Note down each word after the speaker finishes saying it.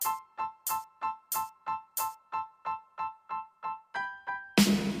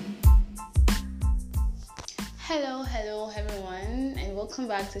Hello everyone, and welcome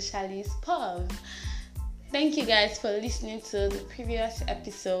back to Charlie's Pub. Thank you guys for listening to the previous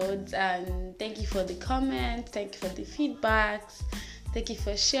episodes, and thank you for the comments, thank you for the feedbacks, thank you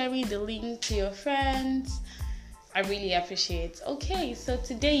for sharing the link to your friends. I really appreciate it. Okay, so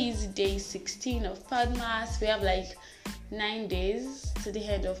today is day 16 of Podmas. We have like 9 days to the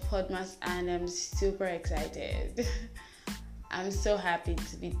end of Podmas, and I'm super excited. I'm so happy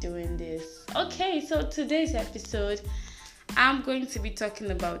to be doing this. Okay, so today's episode, I'm going to be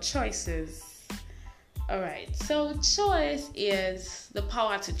talking about choices. Alright, so choice is the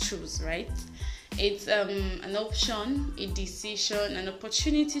power to choose, right? It's an option, a decision, an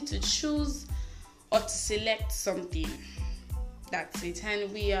opportunity to choose or to select something. That's it. And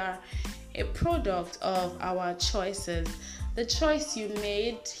we are a product of our choices. The choice you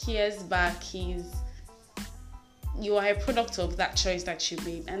made years back you are a product of that choice that you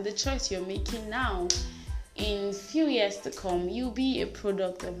made, and the choice you're making now, in few years to come, you'll be a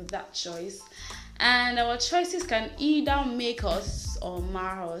product of that choice. And our choices can either make us or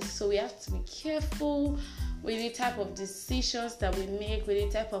mar us, so we have to be careful with the type of decisions that we make, with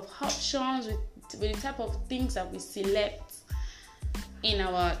the type of options, with the type of things that we select in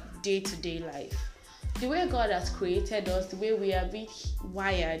our day-to-day life. The way God has created us, the way we are being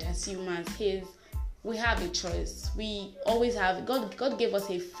wired as humans, we have a choice. We always have. God gave us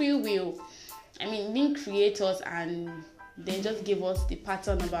a free will. He didn't create us and then just give us the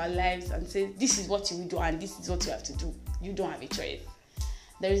pattern of our lives and say, this is what you will do and this is what you have to do. You don't have a choice.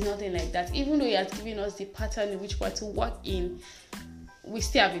 There is nothing like that. Even though He has given us the pattern in which part to work in, we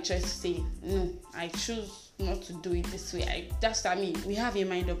still have a choice to say, no, I choose not to do it this way. We have a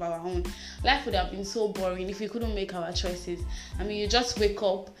mind of our own. Life would have been so boring if we couldn't make our choices. You just wake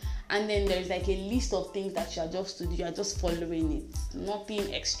up and then there's like a list of things that you are just to do. You are just following it.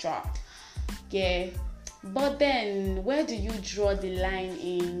 Nothing extra. Yeah. But then where do you draw the line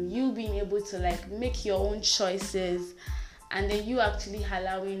in you being able to make your own choices and then you actually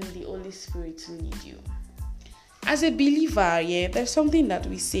allowing the Holy Spirit to lead you? As a believer, there's something that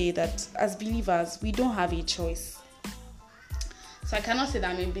we say that as believers, we don't have a choice. So I cannot say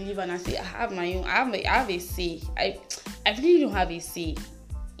that I'm a believer and I say I have my own, I have a say. I really don't have a say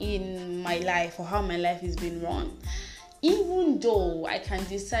in my life or how my life is being run. Even though I can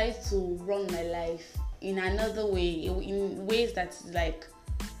decide to run my life in another way, in ways that's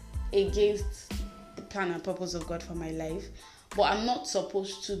against the plan and purpose of God for my life. But I'm not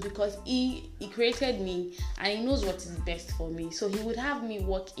supposed to, because He created me and He knows what is best for me. So He would have me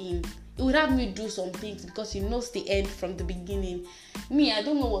He would have me do some things because He knows the end from the beginning. I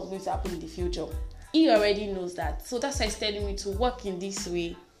don't know what's going to happen in the future. He already knows that. So that's why He's telling me to work in this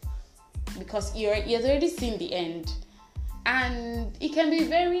way, because He has already seen the end. And it can be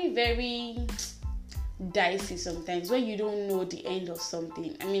very, very dicey sometimes when you don't know the end of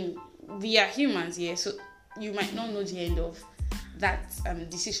something. We are humans, so you might not know the end of that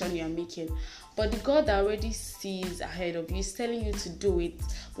decision you are making, but the God that already sees ahead of you is telling you to do it,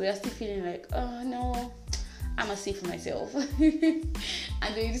 but you're still feeling like, oh no, I'm gonna see for myself. And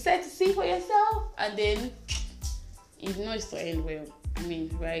then you decide to see for yourself, and then you know it's to end well.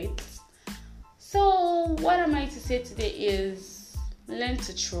 Right? So what am I to say today is learn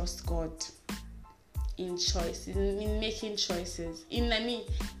to trust God in choice, in making choices, in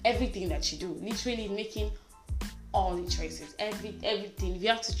everything that you do, literally making all the choices, everything. If you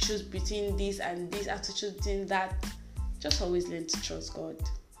have to choose between this and this, have to choose between that, just always learn to trust God,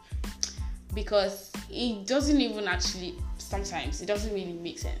 because it doesn't even sometimes it doesn't really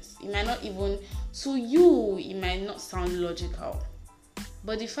make sense. It might not even, to you, it might not sound logical,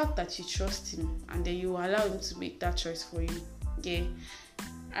 but the fact that you trust Him and then you allow Him to make that choice for you.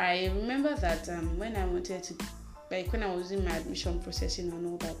 I remember that when I wanted to, when I was in my admission processing and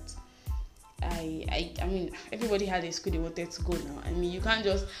all that, everybody had a school they wanted to go now. You can't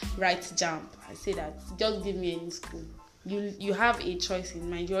just write JAMB. I say that, just give me any school. You have a choice in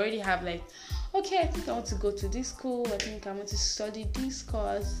mind. You already have okay, I think I want to go to this school. I think I want to study this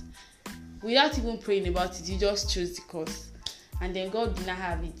course. Without even praying about it, you just choose the course. And then God will not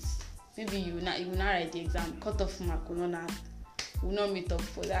have it. Maybe you will not write the exam. Cut off mark will not meet up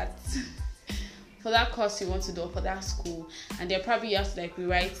for that. For that course you want to do, or for that school, and then probably you have to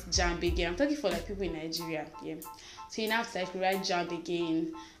rewrite JAMB again. I'm talking for people in Nigeria, So you have to rewrite JAMB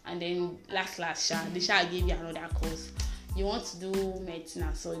again, and then last they shall give you another course. You want to do medicine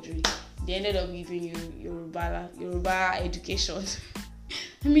and surgery, they ended up giving you Yoruba education.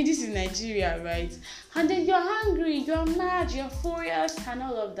 This is Nigeria, right? And then you're hungry, you're mad, you're furious, and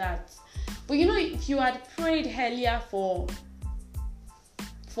all of that. But if you had prayed earlier for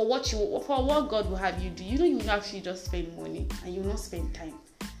for what God will have you do. You know, you will actually just spend money and you will not spend time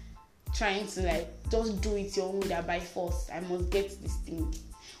trying to like just do it your own way, that by force I must get this thing.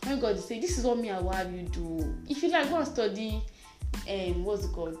 When God is saying, this is what me I will have you do. If you like go and study what's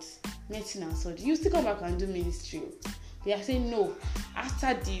it called, medicine and surgery, you still come back and do ministry. They are saying, no,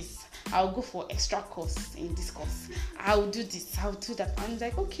 after this I'll go for extra course in this course, I'll do this, I'll do that. And it's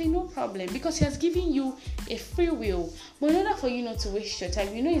like, okay, no problem, because he has given you a free will. But in order for you not to waste your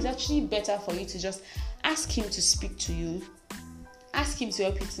time, you know, it's actually better for you to just ask him to speak to you. Ask him to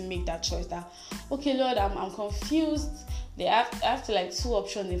help you to make that choice. That, okay, Lord, I'm confused. I have to like 2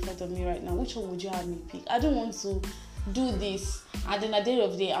 options in front of me right now. Which one would you have me pick? I don't want to do this, and then at the end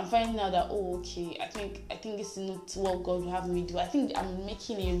of the day I'm finding out that, oh, okay, I think this is not what God will have me do. I think I'm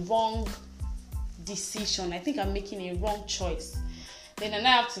making a wrong decision. I think I'm making a wrong choice. Then I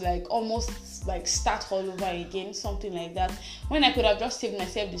have to like almost like start all over again, something like that, when I could have just saved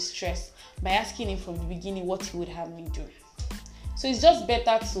myself the stress by asking him from the beginning what he would have me do. So it's just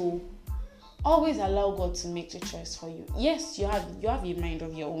better to always allow God to make the choice for you. Yes, you have a mind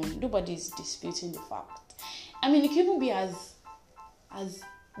of your own. Nobody is disputing the fact. I mean, it can even be as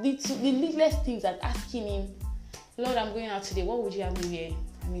the littlest things, as asking him, Lord, I'm going out today, what would you have me wear?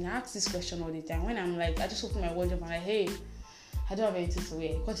 I mean, I ask this question all the time. When I'm like, I just open my wardrobe and I'm like, hey, I don't have anything to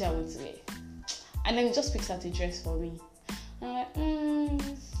wear. What do I want to wear? And then he just picks out a dress for me. And I'm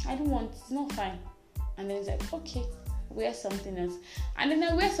like, I don't want, it's not fine. And then he's like, okay, wear something else. And then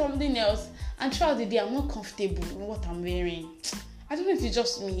I wear something else, and throughout the day I'm not comfortable in what I'm wearing. I don't know if it's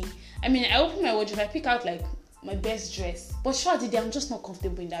just me. I mean, I open my wardrobe, I pick out like my best dress, but throughout the day I'm just not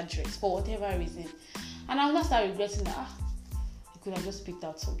comfortable in that dress for whatever reason. And I'll not start regretting that, you could have just picked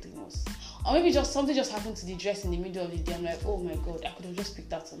out something else. Or maybe just something just happened to the dress in the middle of the day. I'm like, oh my God, I could have just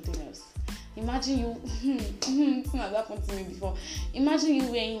picked out something else. Imagine you, it's not happened to me before. Imagine you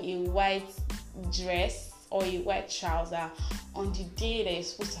wearing a white dress or a white trouser on the day that you're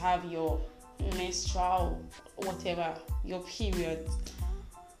supposed to have your menstrual, whatever, your period,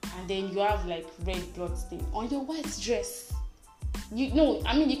 and then you have like red blood stain on your white dress. You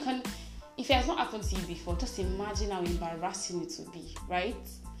can, if it has not happened to you before, just imagine how embarrassing it would be, right?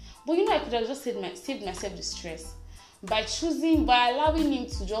 But I could have just saved myself the stress by allowing him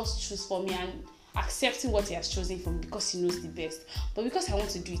to just choose for me and accepting what he has chosen for me, because he knows the best. But because I want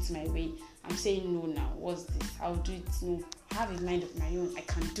to do it my way, I'm saying no now. What's this? I'll do it. No, I have a mind of my own. I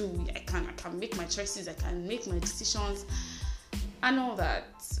can do it. I can make my choices. I can make my decisions and all that.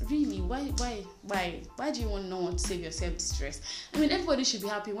 Really, why do you not want to save yourself the stress? I mean, everybody should be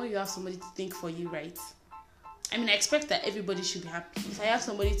happy when you have somebody to think for you, right? I mean, I expect that everybody should be happy. If I have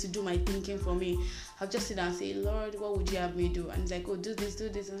somebody to do my thinking for me, I'll just sit down and say, Lord, what would you have me do? And he's like, oh, do this.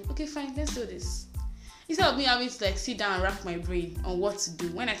 And I'm like, okay, fine, let's do this. Instead of me having to like sit down and rack my brain on what to do,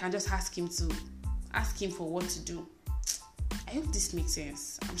 when I can just ask him for what to do. I hope this makes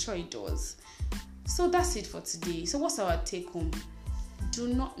sense. I'm sure it does. So that's it for today. So what's our take home? Do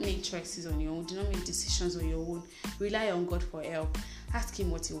not make choices on your own. Do not make decisions on your own. Rely on God for help. Ask him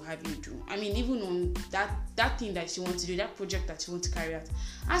what he will have you do. I mean, even on that thing that you want to do, that project that you want to carry out,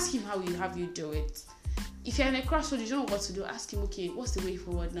 ask him how he will have you do it. If you're in a crossroad, you don't know what to do, ask him, okay, what's the way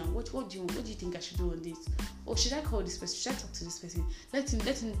forward now? What do you think I should do on this? Or should I call this person? Should I talk to this person?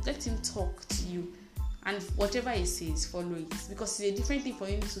 Let him talk to you. And whatever he says, follow it. Because it's a different thing for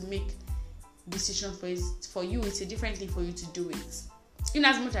him to make decisions for you. It's a different thing for you to do it. In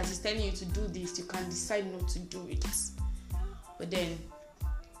as much as he's telling you to do this, you can decide not to do it. But then,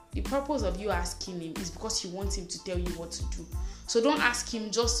 the purpose of you asking him is because you want him to tell you what to do. So don't ask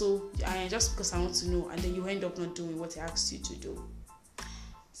him just because I want to know, and then you end up not doing what he asks you to do.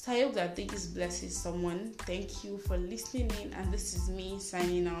 So I hope that this blesses someone. Thank you for listening in, and this is me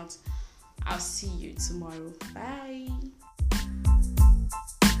signing out. I'll see you tomorrow. Bye.